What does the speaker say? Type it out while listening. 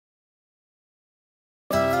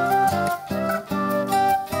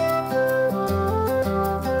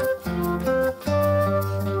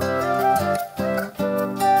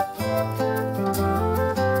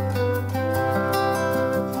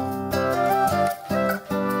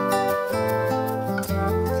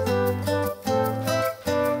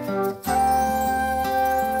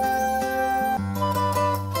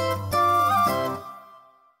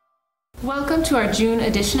Welcome to our June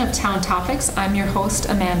edition of Town Topics. I'm your host,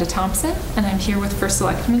 Amanda Thompson, and I'm here with First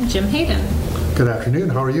Selectman Jim Hayden. Good afternoon.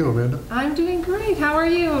 How are you, Amanda? I'm doing great. How are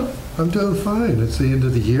you? I'm doing fine. It's the end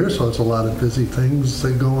of the year, so it's a lot of busy things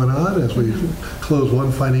going on as we close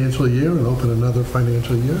one financial year and open another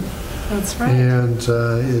financial year. That's right. And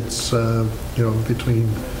it's, between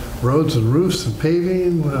roads and roofs and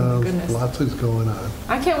paving, lots is going on.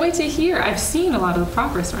 I can't wait to hear. I've seen a lot of the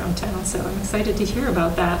progress around town, so I'm excited to hear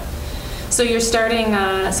about that. So you're starting,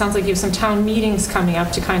 sounds like you have some town meetings coming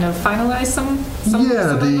up to kind of finalize some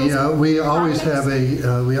we always have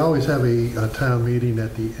a town meeting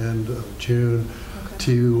at the end of June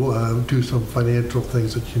to do some financial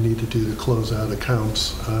things that you need to do to close out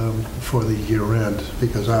accounts for the year end,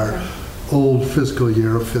 because our old fiscal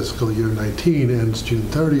year 19 ends June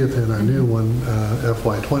 30th, and our new one,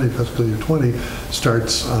 FY20, fiscal year 20,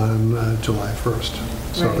 starts on July 1st.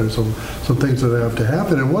 So there's some things that have to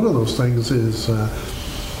happen, and one of those things is the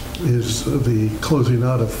closing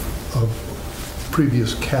out of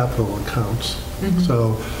previous capital accounts.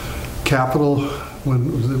 So capital,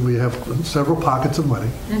 when we have several pockets of money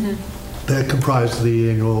that comprise the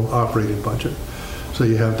annual operating budget. So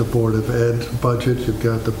you have the Board of Ed budget, you've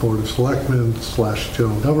got the Board of Selectmen /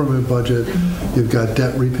 general government budget, you've got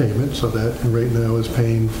debt repayment, so that right now is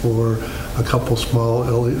paying for a couple small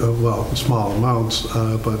amounts,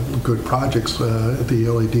 but good projects, the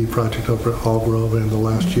LED project over at Allgrove and the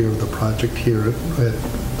last year of the project here at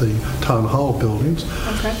the Town Hall buildings.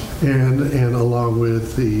 And along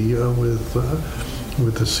with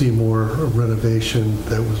the Seymour renovation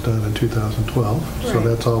that was done in 2012. So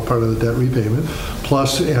that's all part of the debt repayment.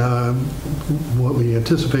 Plus, what we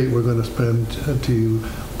anticipate we're going to spend to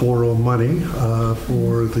borrow money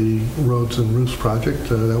for the roads and roofs project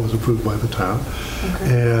that was approved by the town.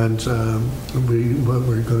 And what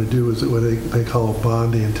we're going to do is what they call a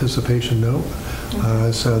bond anticipation note.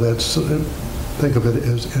 So that's, think of it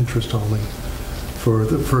as interest only for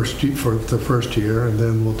the first year, and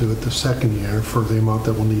then we'll do it the second year for the amount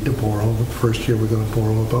that we'll need to borrow. The first year we're going to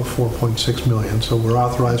borrow about $4.6 million, so we're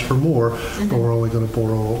authorized for more, but we're only going to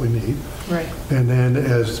borrow what we need. And then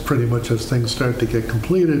as things start to get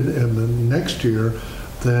completed, and the next year,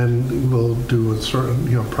 then we'll do a certain,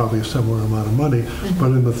 probably a similar amount of money,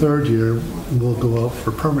 but in the third year we'll go out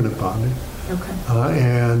for permanent bonding.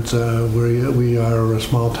 We are a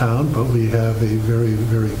small town, but we have a very,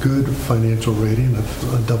 very good financial rating of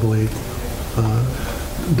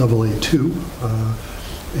AA2,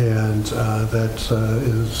 and that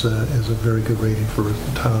is a very good rating for a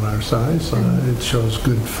town our size. It shows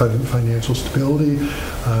good financial stability,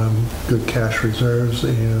 good cash reserves,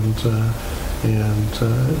 and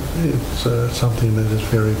it's something that is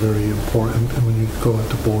very, very important. And when you go out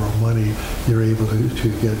to borrow money, you're able to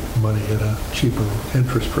get money at a cheaper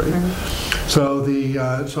interest rate. So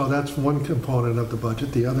so that's one component of the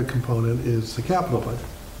budget. The other component is the capital budget.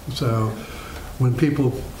 So when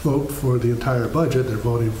people vote for the entire budget, they're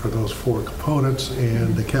voting for those four components,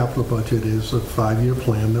 and the capital budget is a 5-year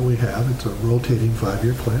plan that we have. It's a rotating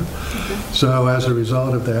 5-year plan. So as a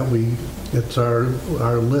result of that, it's our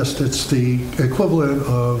list. It's the equivalent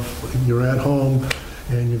of you're at home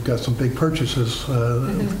and you've got some big purchases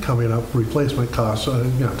coming up, replacement costs,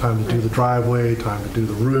 time to do the driveway, time to do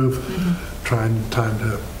the roof, time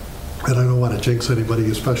to, and I don't want to jinx anybody,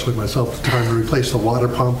 especially myself, trying to replace the water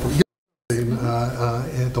pump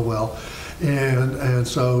at the well, and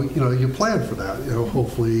so you plan for that.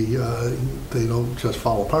 Hopefully they don't just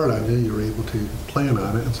fall apart on you. You're able to plan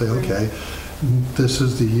on it and say, okay, this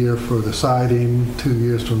is the year for the siding. 2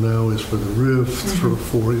 years from now is for the roof.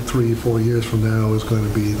 3, 4 years from now is going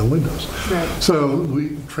to be the windows. So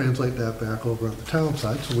we translate that back over on the town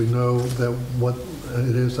side, so we know that what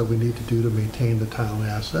it is that we need to do to maintain the town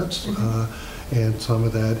assets. And some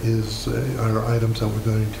of that is our items that we're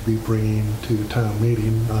going to be bringing to town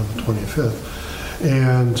meeting on the 25th.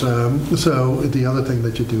 And so the other thing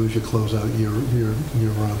that you do is you close out your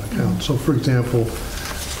year-round account. So for example,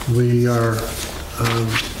 we are,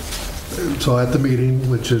 so at the meeting,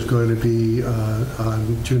 which is going to be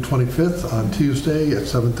on June 25th, on Tuesday at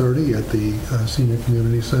 7:30 at the Senior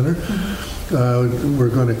Community Center, we're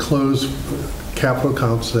going to close capital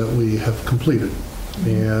accounts that we have completed.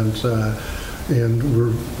 And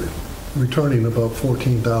we're returning about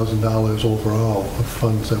 $14,000 overall of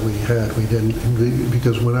funds that we had. We didn't,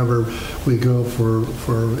 because whenever we go for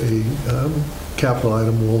a capital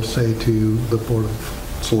item, we'll say to the Board of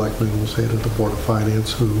Selectmen, we'll say to the Board of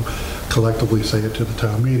Finance, who collectively say it to the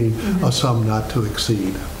town meeting, a sum not to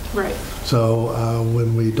exceed. Right. So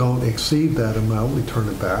when we don't exceed that amount, we turn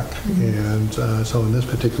it back. And so in this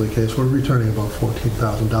particular case, we're returning about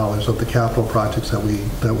 $14,000 of the capital projects that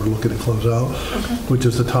we're looking to close out, which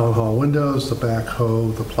is the town hall windows, the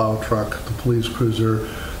backhoe, the plow truck, the police cruiser,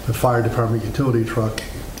 the fire department utility truck,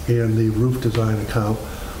 and the roof design account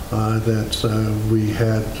that we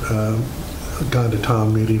had gone to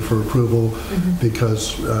town meeting for approval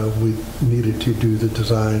because we needed to do the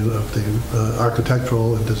design of the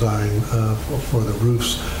architectural and design for the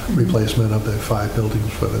roofs replacement of the 5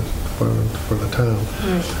 buildings for the town.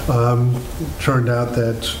 Turned out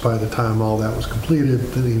that by the time all that was completed,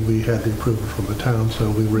 we had the approval from the town,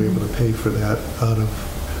 so we were able to pay for that out of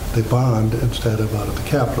the bond instead of out of the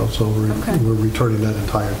capital. So we're returning that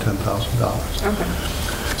entire $10,000. Okay.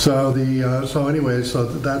 So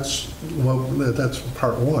that's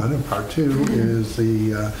part one, and part two is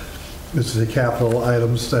the capital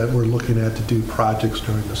items that we're looking at to do projects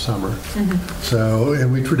during the summer. So,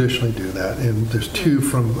 and we traditionally do that, and there's 2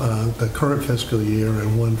 from the current fiscal year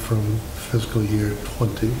and 1 from fiscal year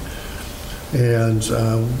 20. And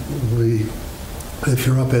if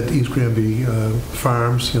you're up at East Granby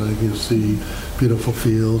Farms, you see beautiful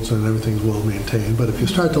fields and everything's well maintained. But if you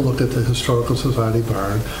start to look at the Historical Society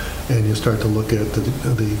barn and you start to look at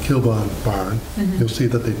the Kilbon barn, you'll see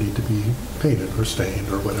that they need to be painted or stained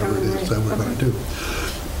or whatever it is that we're going to do.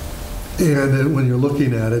 And then when you're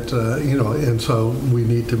looking at it, and so we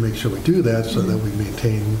need to make sure we do that so that we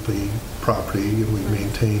maintain the property and we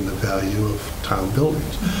maintain the value of town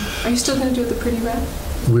buildings. Are you still going to do the pretty red?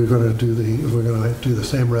 We're going to do the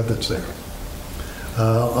same red that's there.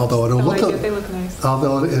 Although it'll they look nice.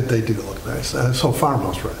 Although they do look nice. So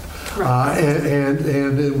farmhouse red. Right.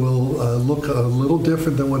 And it will look a little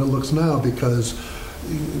different than what it looks now because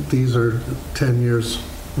these are 10 years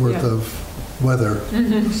worth of weather.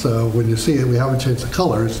 So when you see it, we haven't changed the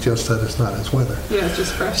color. It's just that it's not as weather. Yeah, it's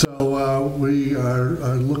just fresh. So we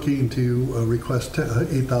are looking to request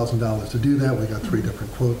 $8,000 to do that. We got 3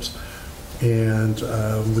 different quotes. And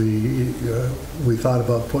we thought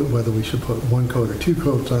about whether we should put 1 coat or 2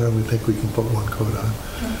 coats on. We think we can put 1 coat on.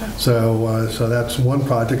 Okay. So that's one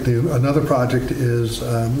project. Another project is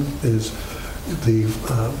the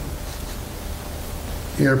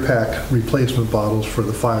air pack replacement bottles for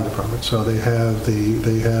the fire department. So they have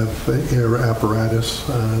air apparatus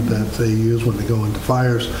that they use when they go into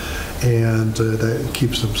fires, and that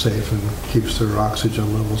keeps them safe and keeps their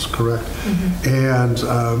oxygen levels correct. And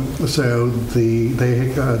so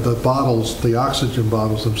the bottles, the oxygen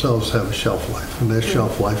bottles themselves have a shelf life, and their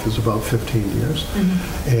shelf life is about 15 years.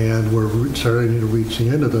 And we're starting to reach the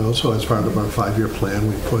end of those. So as part of our 5-year plan,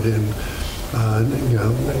 we put in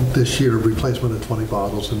this year replacement of 20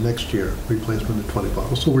 bottles, and next year replacement of 20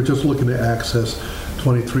 bottles. So we're just looking to access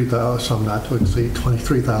 $23,000, some not to exceed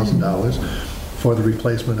 $23,000 for the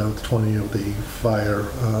replacement of 20 of the fire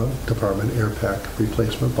department air pack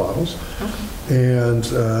replacement bottles,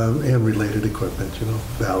 and related equipment,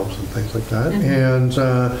 valves and things like that.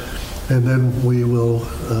 And then we will.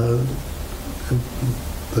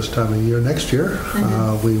 This time of year next year,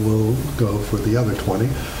 we will go for the other 20.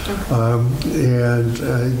 And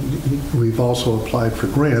we've also applied for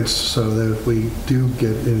grants, so that if we do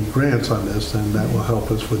get any grants on this, then that will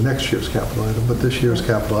help us with next year's capital item. But this year's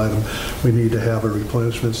capital item, we need to have a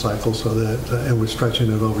replenishment cycle so that, and we're stretching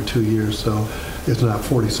it over 2 years, so it's not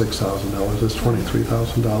 $46,000, it's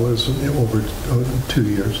 $23,000 over 2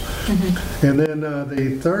 years. And then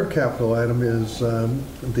the third capital item is a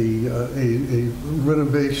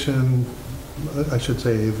renovation, I should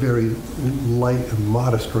say a very light and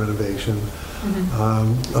modest renovation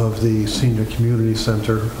of the Senior Community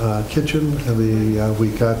Center kitchen. And we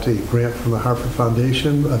got a grant from the Hartford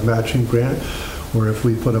Foundation, a matching grant, where if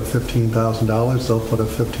we put up $15,000, they'll put up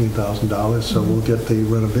 $15,000. So we'll get the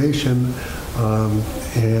renovation,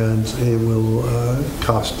 and it will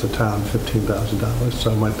cost the town $15,000.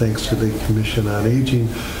 So my thanks to the Commission on Aging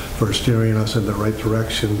for steering us in the right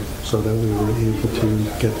direction so that we were able to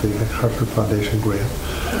get the Hartford Foundation grant.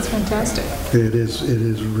 That's fantastic. It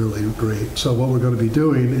is really great. So what we're going to be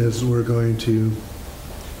doing is we're going to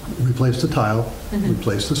replace the tile,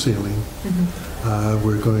 replace the ceiling.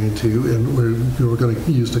 We're going to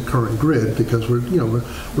use the current grid because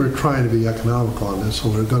we're trying to be economical on this. So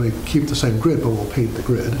we're going to keep the same grid, but we'll paint the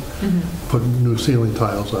grid, put new ceiling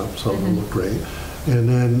tiles up so it'll look great, and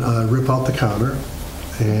then rip out the counter.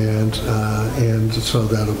 And so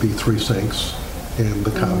that'll be 3 sinks in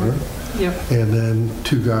the counter, and then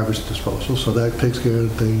 2 garbage disposals. So that takes care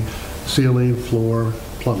of the ceiling, floor,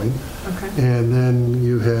 plumbing. And then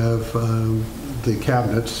you have the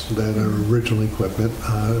cabinets that are original equipment,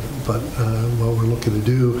 but what we're looking to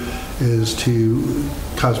do is to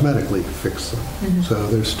cosmetically fix them. So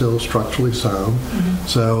they're still structurally sound.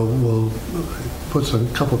 So we'll put a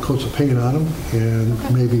couple coats of paint on them and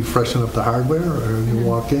maybe freshen up the hardware, or you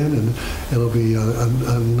walk in and it'll be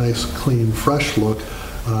a nice, clean, fresh look,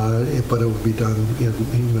 but it will be done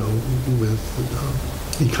with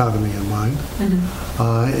economy in mind.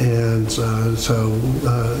 So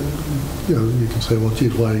you can say, well,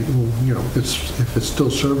 geez, why, if it's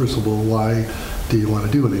still serviceable, why do you want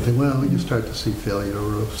to do anything? Well, you start to see failure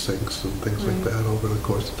of sinks and things like that over the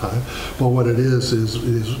course of time. But what it is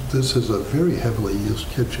this is a very heavily used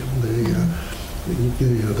kitchen.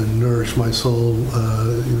 The Nourish My Soul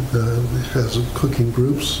has cooking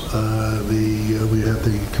groups. We have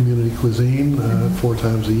the community cuisine 4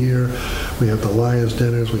 times a year. We have the Lions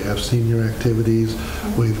dinners. We have senior activities.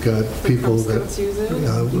 We've got people that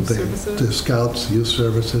the Scouts Youth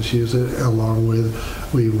Services use it, along with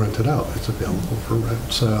we rent it out. It's available for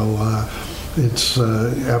rent. So it's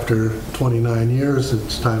after 29 years,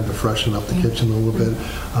 it's time to freshen up the kitchen a little bit.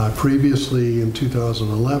 Previously, in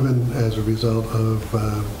 2011, as a result of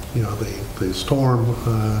the storm,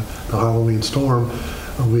 the Halloween storm,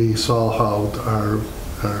 we saw how our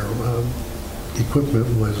equipment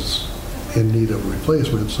was in need of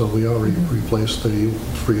replacement. So we already replaced the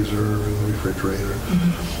freezer and the refrigerator.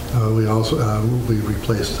 We also we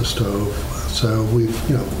replaced the stove. So we've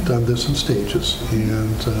done this in stages,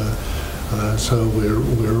 and so we're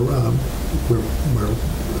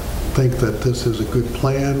think that this is a good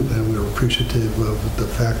plan, and we're appreciative of the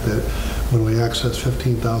fact that when we access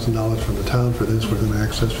 $15,000 from the town for this, we're going to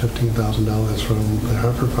access $15,000 from the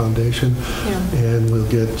Harper Foundation, and we'll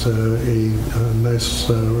get a nice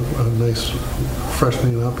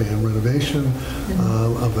freshening up and renovation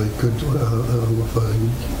of a good, of a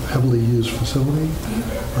heavily used facility,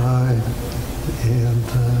 and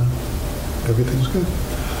everything's good.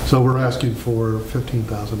 So we're asking for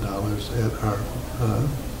 $15,000 at our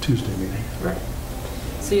Tuesday meeting. Right.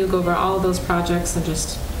 So you'll go over all of those projects and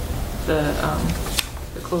just the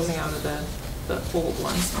closing out of the old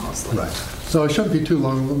ones mostly. Right. So it shouldn't be too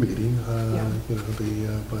long of a meeting,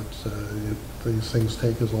 these things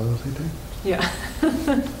take as long as they take. Yeah.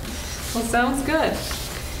 Well, sounds good.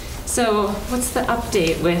 So what's the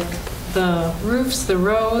update with the roofs, the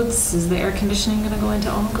roads? Is the air conditioning going to go into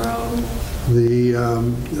Elm Grove?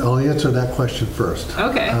 I'll answer that question first.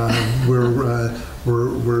 Okay.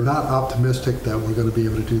 We're not optimistic that we're going to be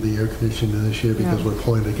able to do the air conditioning this year because we're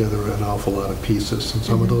pulling together an awful lot of pieces, and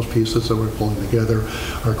some of those pieces that we're pulling together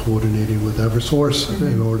are coordinating with Eversource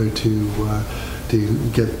in order to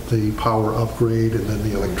get the power upgrade, and then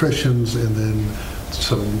the electricians, and then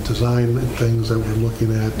some design things that we're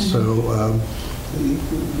looking at. So.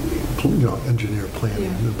 Engineer planning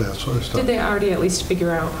and that sort of stuff. Did they already at least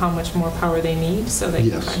figure out how much more power they need so they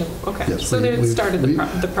can kind of, okay. Yes, so they've started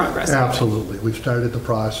the progress. Absolutely. We've started the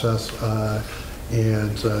process,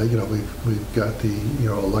 and we've got the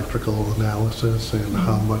electrical analysis and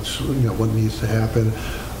how much what needs to happen.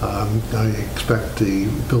 I expect the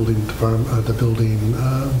building department, the building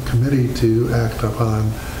committee to act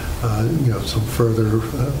upon some further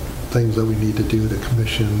things that we need to do to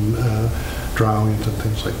commission drawings and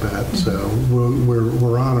things like that. So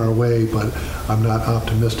we're on our way, but I'm not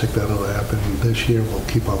optimistic that it'll happen this year. We'll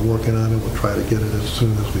keep on working on it. We'll try to get it as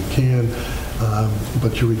soon as we can.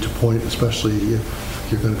 But you reach a point, especially if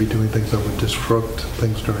you're going to be doing things that would disrupt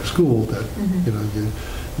things during school, that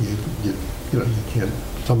you can't.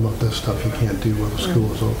 Some of this stuff you can't do when the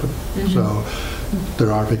school is open. So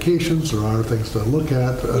there are vacations, there are things to look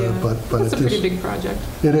at, but it's a pretty big project.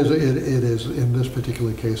 It is. In this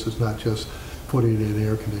particular case, it's not just putting in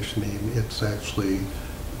air conditioning; it's actually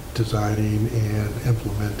designing and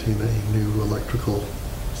implementing a new electrical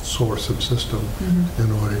source and system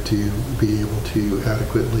in order to be able to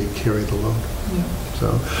adequately carry the load.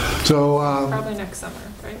 So probably next summer,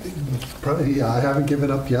 right? Probably, I haven't given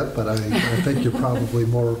up yet, but I think you're probably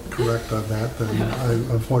more correct on that than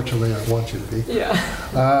unfortunately I want you to be. Yeah.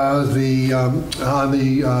 On the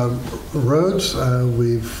roads,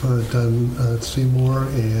 we've done Seymour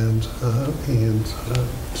and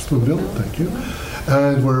Spoonville. Thank you.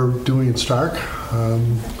 And we're doing Stark.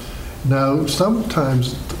 Now,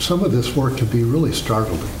 sometimes some of this work can be really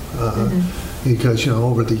startling because,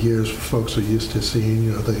 over the years, folks are used to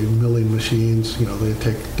seeing, the milling machines, they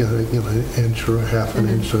take, an inch or a half an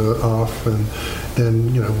inch off, and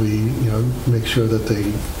then, we, make sure that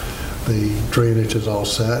the drainage is all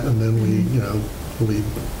set, and then we,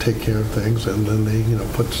 take care of things, and then they,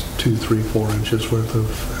 put 2, 3, 4 inches worth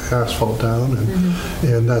of asphalt down,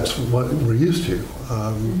 and that's what we're used to.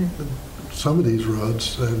 Some of these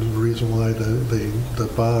roads, and the reason why the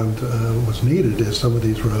bond was needed is some of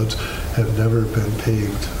these roads have never been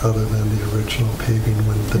paved other than the original paving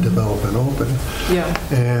when the development opened. Yeah.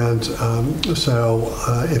 And so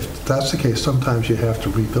if that's the case, sometimes you have to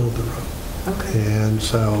rebuild the road. Okay. And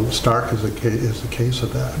so Stark is the case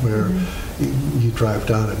of that, where you drive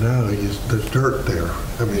down it now, there's dirt there.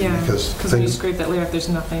 I mean, Yeah, because when you scrape that layer up, there's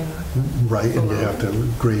nothing. Right, and you have to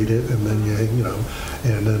grade it, and then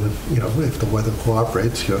and then if the weather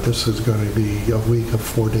cooperates, this is going to be a week of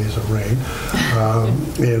 4 days of rain,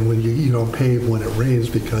 and when you don't pave when it rains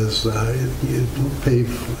because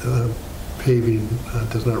paving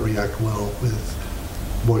does not react well with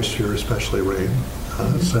moisture, especially rain.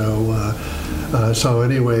 So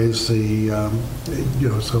anyways,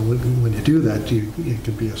 so when you do that, it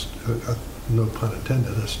can be a no pun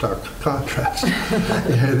intended, a stark contrast.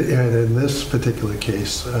 and in this particular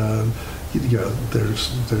case,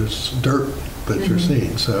 there's dirt that you're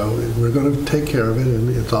seeing. So we're going to take care of it, and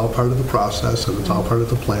it's all part of the process, and it's all part of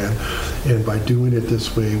the plan. And by doing it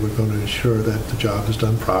this way, we're going to ensure that the job is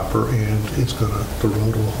done proper, and the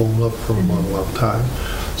road will hold up for a long time.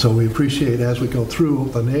 So we appreciate, as we go through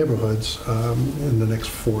the neighborhoods in the next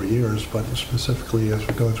 4 years, but specifically as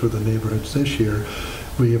we're going through the neighborhoods this year,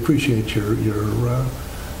 we appreciate your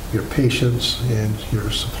patience and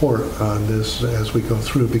your support on this as we go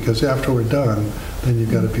through, because after we're done, then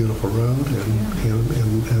you've got a beautiful road,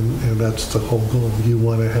 and that's the whole goal. You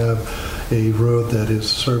want to have a road that is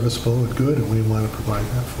serviceable and good, and we want to provide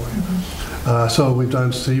that for you. So we've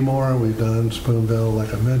done Seymour, we've done Spoonville,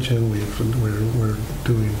 like I mentioned, we're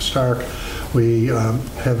doing Stark. We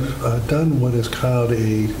have done what is called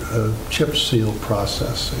a chip seal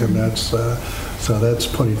process, and that's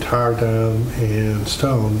putting tar down and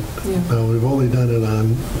stone. Now we've only done it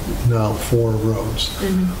on 4 roads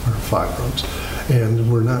or 5 roads, and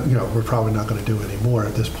we're probably not going to do any more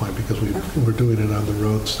at this point because we're doing it on the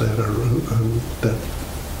roads that are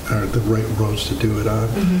the right roads to do it on.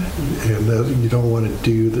 And you don't want to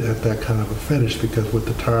do that kind of a finish, because with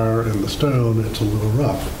the tar and the stone, it's a little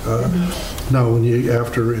rough. Now,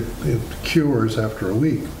 after it cures after a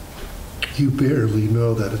week, you barely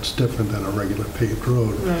know that it's different than a regular paved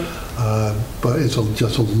road. Right. But it's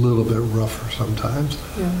just a little bit rougher sometimes.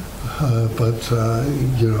 Yeah.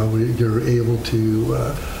 You're able to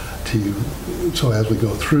so as we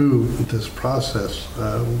go through this process,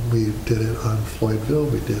 we did it on Floydville,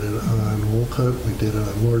 we did it on Wolcott, we did it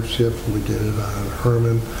on Lordship, we did it on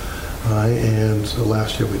Herman, and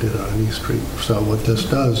last year we did it on East Street. So what this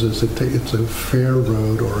does is it's a fair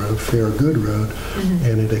road, or a fair good road,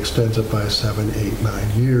 and it extends it by 7, 8,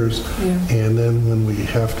 9 years. Yeah. And then when we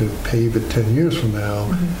have to pave it 10 years from now,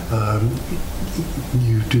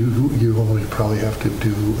 you only probably have to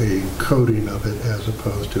do a coating of it as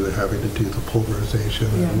opposed to having to do the pulverization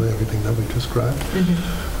and everything that we described.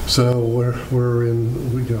 So we're in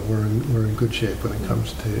good shape when it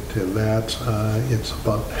comes to that. It's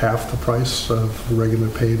about half the price of regular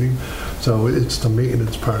paving, so it's the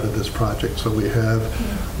maintenance part of this project. So we have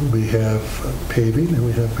paving and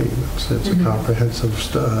we have maintenance. It's a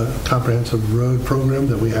comprehensive road program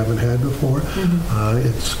that we haven't had before.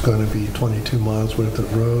 It's going to be 22 miles worth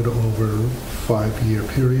of road over a 5-year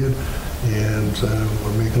period. And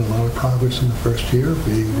we're making a lot of progress in the first year.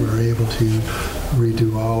 We were able to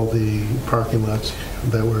redo all the parking lots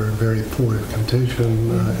that were in very poor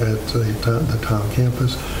condition at the town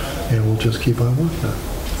campus, and we'll just keep on working on it.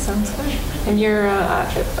 Sounds good. And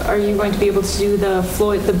are you going to be able to do the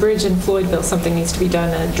bridge in Floydville? Something needs to be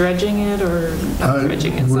done, dredging it, or not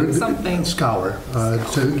dredging it, something? Scour.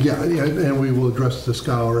 And we will address the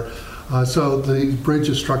scour. So the bridge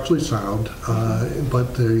is structurally sound,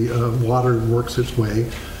 but the water works its way,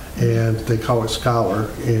 and they call it scour,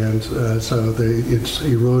 and so it's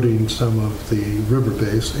eroding some of the river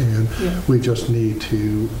base, and we just need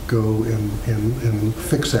to go and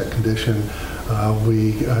fix that condition.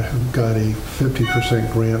 We got a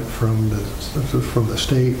 50% grant from the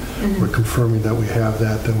state. We're confirming that we have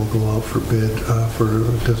that. Then we'll go out for bid for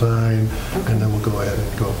design, and then we'll go ahead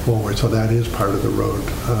and go forward. So that is part of the road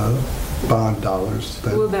bond dollars.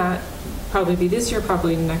 Will that probably be this year,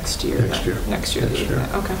 probably next year? Next year.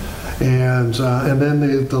 Okay. And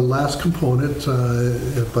then the last component,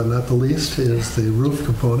 but not the least, is the roof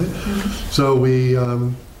component. So we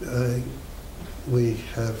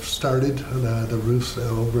have started the roofs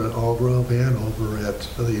over at Algrove and over at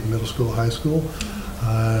the middle school, high school.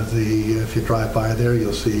 If you drive by there,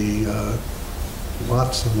 you'll see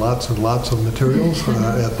lots and lots and lots of materials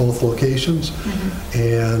at both locations.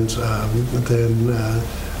 And then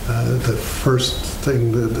the first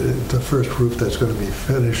thing, the first roof that's going to be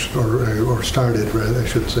finished or started, I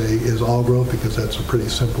should say, is all growth, because that's a pretty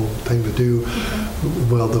simple thing to do.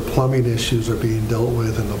 Well, the plumbing issues are being dealt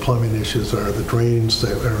with, and the plumbing issues are the drains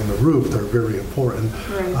that are in the roof. They're very important.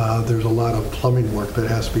 Right. There's a lot of plumbing work that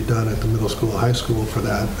has to be done at the middle school, high school for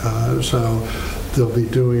that. So they'll be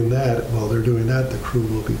doing that. While they're doing that, the crew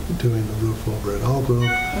will be doing the roof over at Allgrove.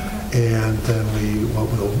 And then what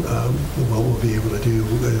we'll be able to do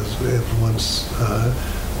is once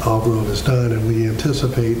Allgrove is done, and we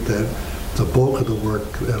anticipate that the bulk of the work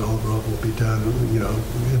at Allgrove will be done,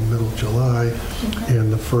 in middle of July.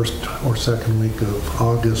 And the first or second week of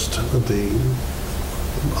August,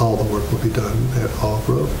 all the work will be done at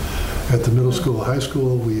Allgrove. At the middle school, high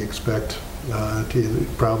school, we expect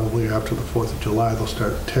probably after the 4th of July, they'll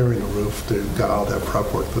start tearing the roof. They've got all that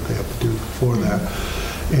prep work that they have to do before that.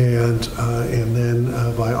 And then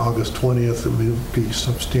by August 20th, it will be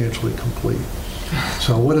substantially complete.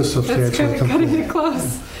 So what is substantially complete? Cutting it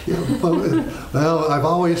close. Yeah, well, I've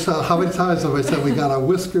always, how many times have I said we got our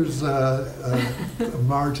whiskers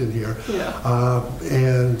margin here? Yeah.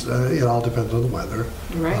 And it all depends on the weather.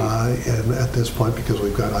 Right. And at this point, because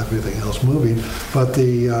we've got everything else moving, but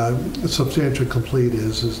the substantially complete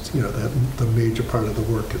is that the major part of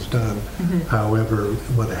the work is done. However,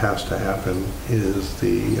 what has to happen is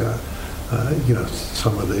the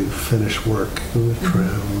some of the finish work, the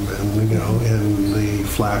trim, and the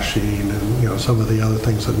flashing, and some of the other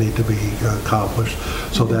things that need to be accomplished.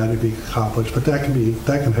 So that would be accomplished, but that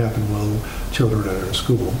can happen while children are in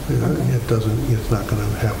school. It's not going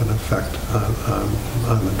to have an effect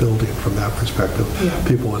on the building from that perspective.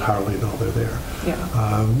 People would hardly know they're there.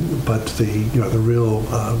 But the real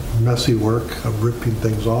messy work of ripping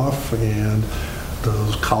things off, and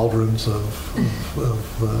those cauldrons of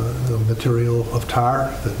material, of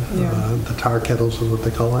tar, the tar kettles is what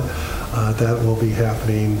they call it, that will be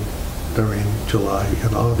happening during July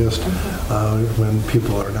and August when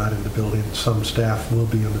people are not in the building. Some staff will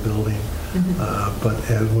be in the building, but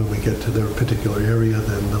when we get to their particular area,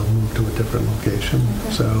 then they'll move to a different location.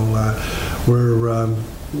 So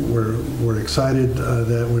we're excited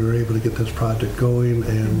that we were able to get this project going,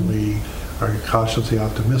 and we are cautiously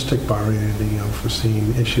optimistic, barring any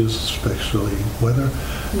unforeseen issues, especially weather,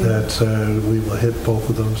 that we will hit both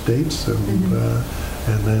of those dates, and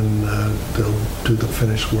then they'll do the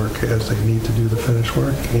finish work as they need to do the finish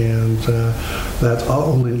work, and that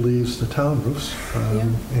only leaves the town roofs.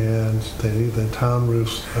 And the town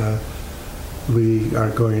roofs, we are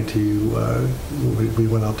going to, we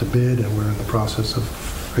went out to bid, and we're in the process of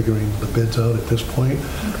figuring the bids out at this point.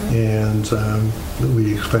 And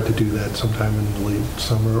we expect to do that sometime in the late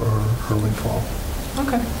summer or early fall.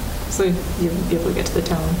 Okay. So you'll be able to get to the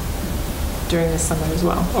town during this summer as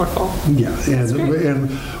well, or fall? Yeah, and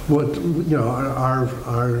what,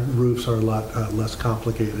 our roofs are a lot less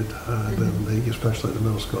complicated than especially the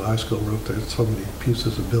middle school, high school roof. There's so many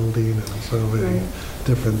pieces of building and so many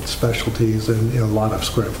different specialties, and a lot of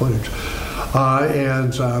square footage.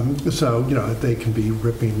 So they can be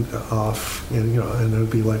ripping off, and and it would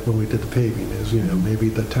be like when we did the paving, is maybe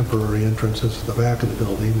the temporary entrances at the back of the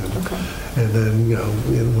building, and then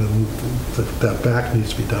when that back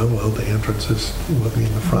needs to be done, well, the entrances will be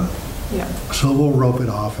in the front. So we'll rope it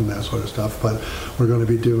off and that sort of stuff, but we're going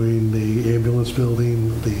to be doing the ambulance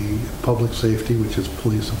building, the public safety, which is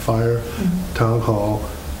police and fire, town hall,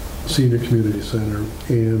 senior community center,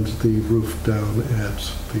 and the roof down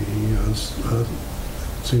at the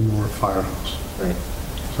Seymour Firehouse. Right.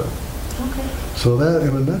 So that,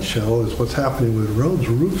 in a nutshell, is what's happening with roads,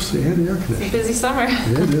 roofs, and air conditioning. It's a busy summer.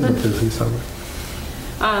 It is a busy summer.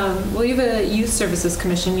 Well, you have a Youth Services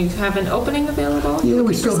Commission. You have an opening available? Yeah,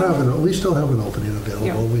 we still have an opening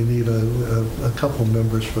available. We need a couple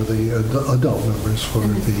members for the adult members for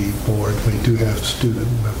the board. We do have student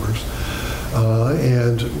members.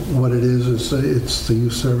 And what it is it's the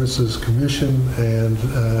Youth Services Commission, and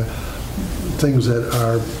things that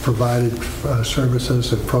are provided,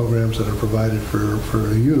 services and programs that are provided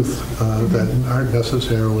for youth that aren't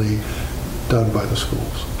necessarily done by the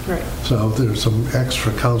schools. Right. So there's some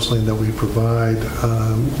extra counseling that we provide.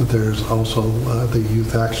 There's also the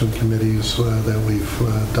youth action committees that we've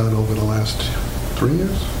done over the last 3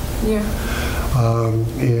 years.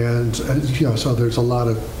 So there's a lot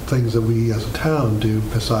of things that we as a town do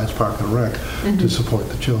besides Park and Rec to support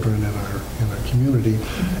the children in our community.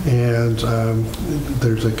 And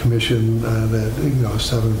there's a commission that, a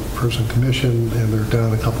 7-person commission, and they're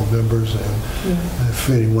down a couple members. And if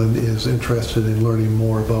anyone is interested in learning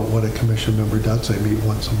more about what a commission member does, they meet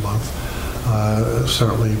once a month.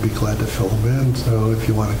 Certainly be glad to fill them in. So if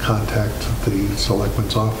you want to contact the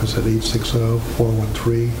Selectman's office at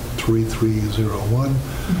 860-413-3301,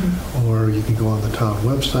 or you can go on the town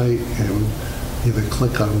website and either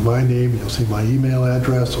click on my name, you'll see my email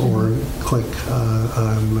address, or click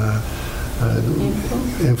on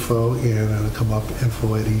info, and it'll come up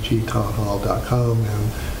info@egtownhall.com,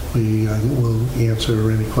 and we will answer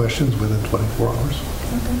any questions within 24 hours.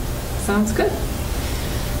 Okay, sounds good.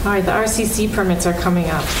 All right, the RCC permits are coming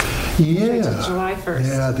up. Yeah. July 1st.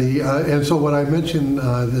 Yeah, and so what I mentioned,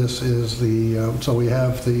 this is so we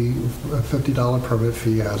have the $50 permit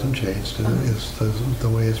fee hasn't changed. It's the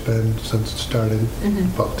way it's been since it started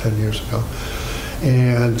about 10 years ago.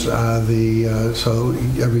 And so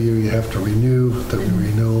every year you have to renew. The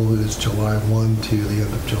renewal is July 1 to the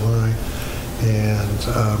end of July. And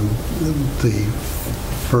the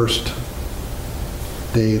first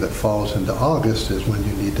day that falls into August is when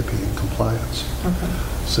you need to be in compliance. Okay.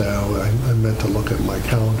 So I meant to look at my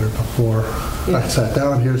calendar before I sat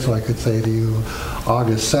down here so I could say to you,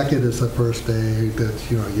 August 2nd is the first day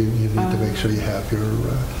that you need to make sure you have your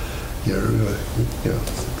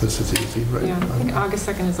this is easy, right? Yeah, I think August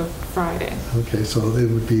 2nd is a Friday. Okay, so it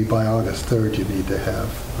would be by August 3rd you need to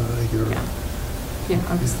have your. Yeah,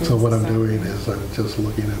 August 3rd. So what I'm doing is I'm just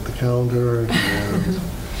looking at the calendar and.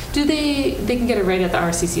 Do they can get it right at the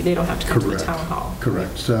RCC? They don't have to come to the town hall.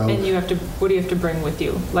 Correct. So. And you have to. What do you have to bring with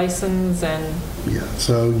you? License and. Yeah.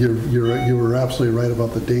 So you were absolutely right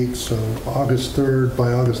about the dates. So August 3rd.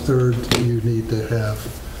 By August 3rd, you need to have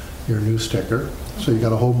your new sticker. So you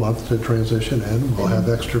got a whole month to transition in. We'll have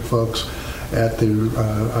extra folks at the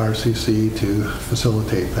RCC to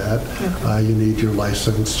facilitate that. Okay. You need your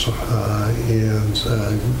license and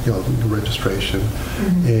registration.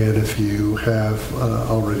 And if you have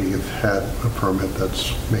already had a permit, that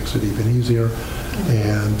makes it even easier.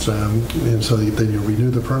 And so then you renew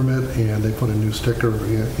the permit, and they put a new sticker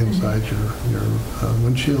inside your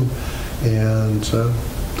windshield, and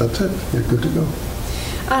that's it. You're good to go.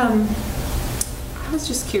 I was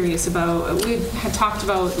just curious about, we had talked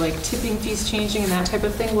about like tipping fees changing and that type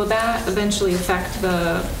of thing. Will that eventually affect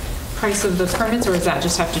the price of the permits, or does that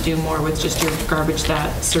just have to do more with just your garbage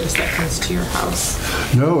service that comes to your house?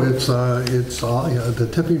 No, it's all, the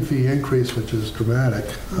tipping fee increase, which is dramatic,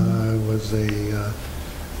 was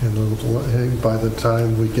by the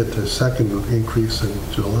time we get the second increase in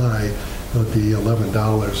July, it would be $11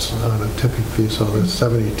 on a tipping fee. So the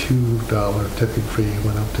 $72 tipping fee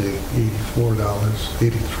went up to $83.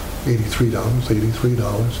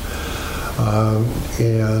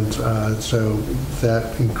 So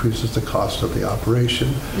that increases the cost of the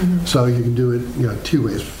operation. So you can do it, two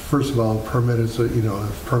ways. First of all, permit is a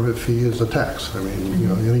permit fee is a tax. I mean,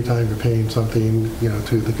 anytime you're paying something,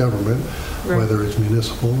 to the government, whether it's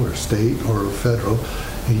municipal or state or federal,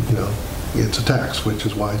 it's a tax, which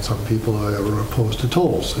is why some people are opposed to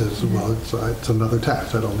tolls. Well, it's another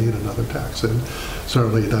tax. I don't need another tax, and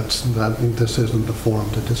certainly this isn't the forum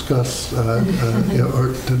to discuss, or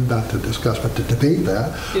not to discuss, but to debate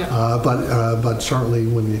that. Yeah. But certainly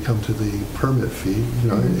when you come to the permit fee,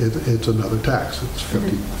 it's another tax. It's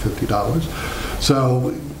 $50.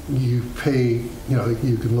 So you pay.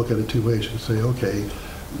 You can look at it two ways. You can say, okay,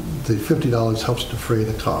 the $50 helps defray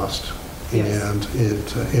the cost. Yes. And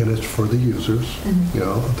it's for the users,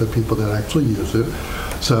 the people that actually use it.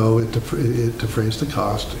 So it defrays the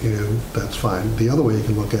cost, and that's fine. The other way you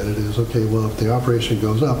can look at it is, okay, well, if the operation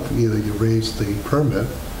goes up, either you raise the permit,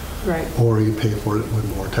 or you pay for it with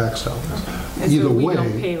more tax dollars. Okay. And either so we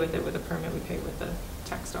don't pay with it with a permit; we pay with the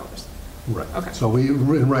tax dollars. Right. Okay. So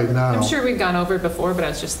right now, I'm sure we've gone over it before, but I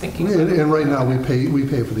was just thinking. And right now, we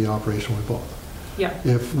pay for the operation with both. Yeah.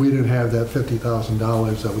 If we didn't have that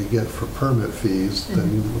 $50,000 that we get for permit fees,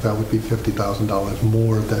 then that would be $50,000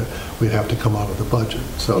 more that we'd have to come out of the budget.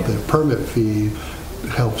 So the permit fee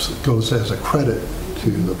goes as a credit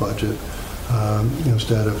to the budget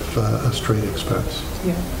instead of a straight expense.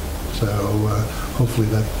 Yeah. So hopefully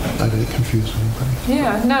that didn't confuse anybody.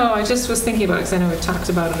 Yeah, no, I just was thinking about it because I know we've talked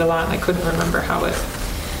about it a lot and I couldn't remember how it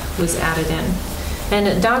was added in.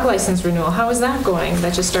 And dog license renewal, how is that going?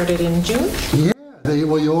 That just started in June? Yeah.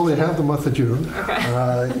 Well, you only have the month of June, okay.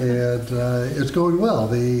 And it's going well.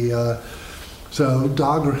 So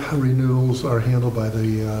dog renewals are handled by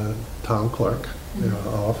the town clerk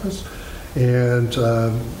office, And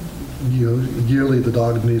yearly the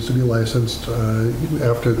dog needs to be licensed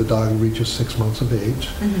after the dog reaches 6 months of age,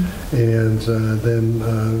 and then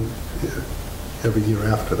every year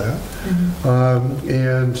after that.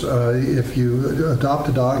 And if you adopt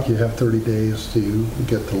a dog, you have 30 days to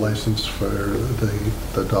get the license for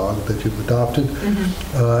the dog that you've adopted,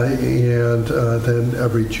 and then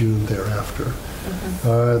every June thereafter.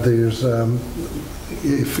 There's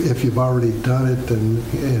if you've already done it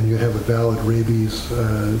and you have a valid rabies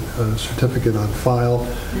certificate on file,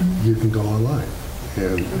 you can go online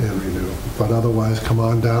and renew. But otherwise, come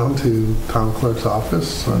on down to town clerk's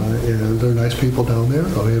office, and they're nice people down there.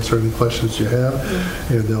 They'll answer any questions you have,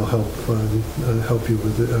 and they'll help you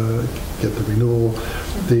with get the renewal.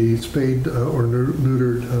 The spayed or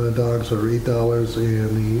neutered dogs are $8, and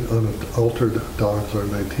the unaltered dogs are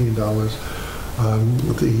 $19.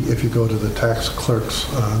 If you go to the tax clerk's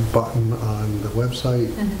button on the website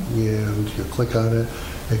and you click on it,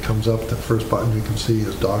 it comes up. The first button you can see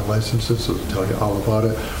is dog licenses, so it'll tell you all about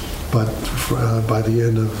it. But by the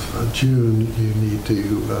end of June, you need to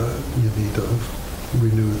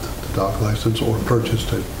renew the dog license or purchase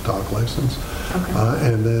the dog license.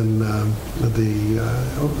 And then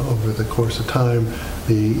over the course of time,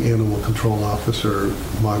 the animal control officer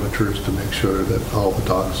monitors to make sure that all the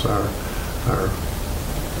dogs are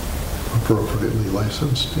appropriately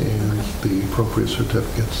licensed and the appropriate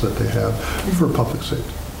certificates that they have for public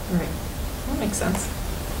safety. Right. That makes sense.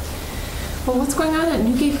 Well, what's going on at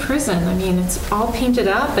Newgate Prison? I mean, it's all painted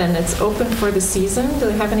up and it's open for the season. Do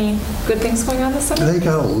they have any good things going on this summer? They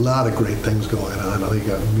got a lot of great things going on. They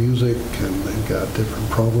got music and they've got different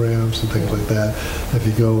programs and things like that. If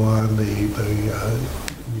you go on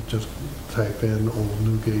you just type in Old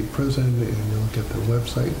Newgate Prison and you'll get their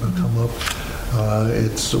website and it'll come up.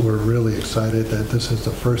 We're really excited that this is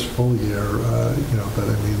the first full year, but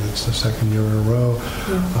I mean, it's the second year in a row.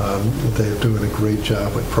 They're doing a great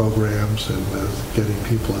job with programs and getting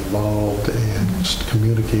people involved and just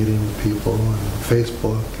communicating with people on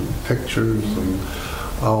Facebook and pictures and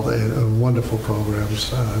all the wonderful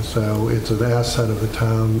programs. So it's an asset of the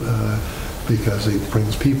town because it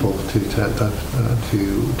brings people to town,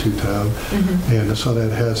 and so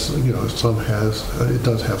that has, it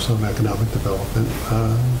does have some economic development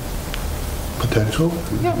potential.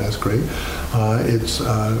 That's great. It's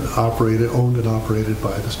owned and operated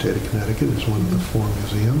by the state of Connecticut. It's one of the 4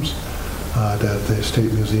 museums, that the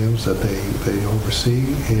state museums that they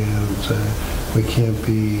oversee, and we can't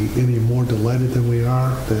be any more delighted than we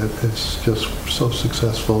are that it's just so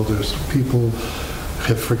successful. There's people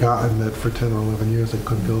have forgotten that for 10 or 11 years they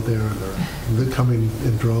couldn't go there, and they're coming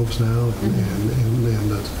in droves now, and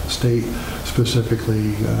the state,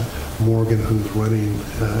 specifically Morgan, who's running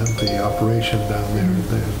the operation down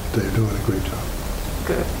there, they're doing a great job.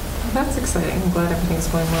 Good. Well, that's exciting. I'm glad everything's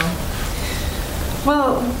going well.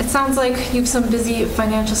 Well, it sounds like you have some busy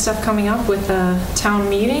financial stuff coming up with the town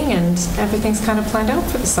meeting, and everything's kind of planned out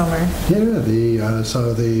for the summer. Yeah,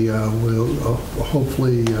 we'll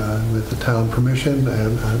hopefully, with the town permission,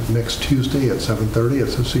 and next Tuesday at 7:30 at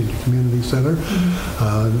the Senior Community Center,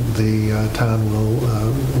 the town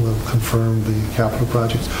will confirm the capital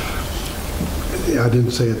projects. I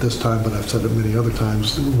didn't say it this time, but I've said it many other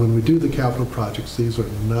times. When we do the capital projects, these are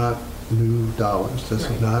not new dollars. This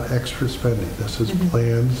is not extra spending. This is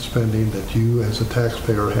planned spending that you as a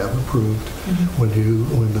taxpayer have approved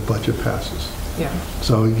when the budget passes.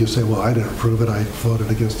 So you say, well, I didn't approve it, I voted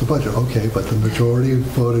against the budget. Okay, but the majority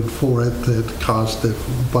voted for it. That caused the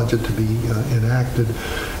budget to be enacted,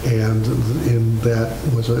 and in that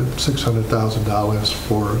was $600,000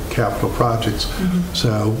 for capital projects.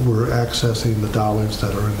 So we're accessing the dollars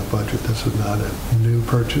that are in the budget. This is not a new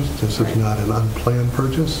purchase. This is not an unplanned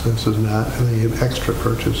purchase. This is not an extra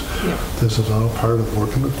purchase. This is all part of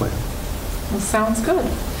working the plan. Well, sounds good.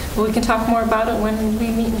 Well, we can talk more about it when we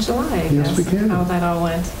meet in July, I guess, we can. How that all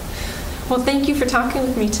went. Well, thank you for talking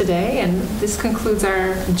with me today, and this concludes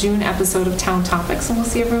our June episode of Town Topics, and we'll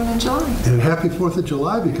see everyone in July. And happy 4th of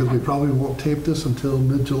July, because we probably won't tape this until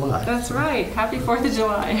mid-July. That's right. Happy 4th of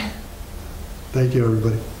July. Thank you,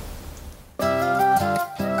 everybody.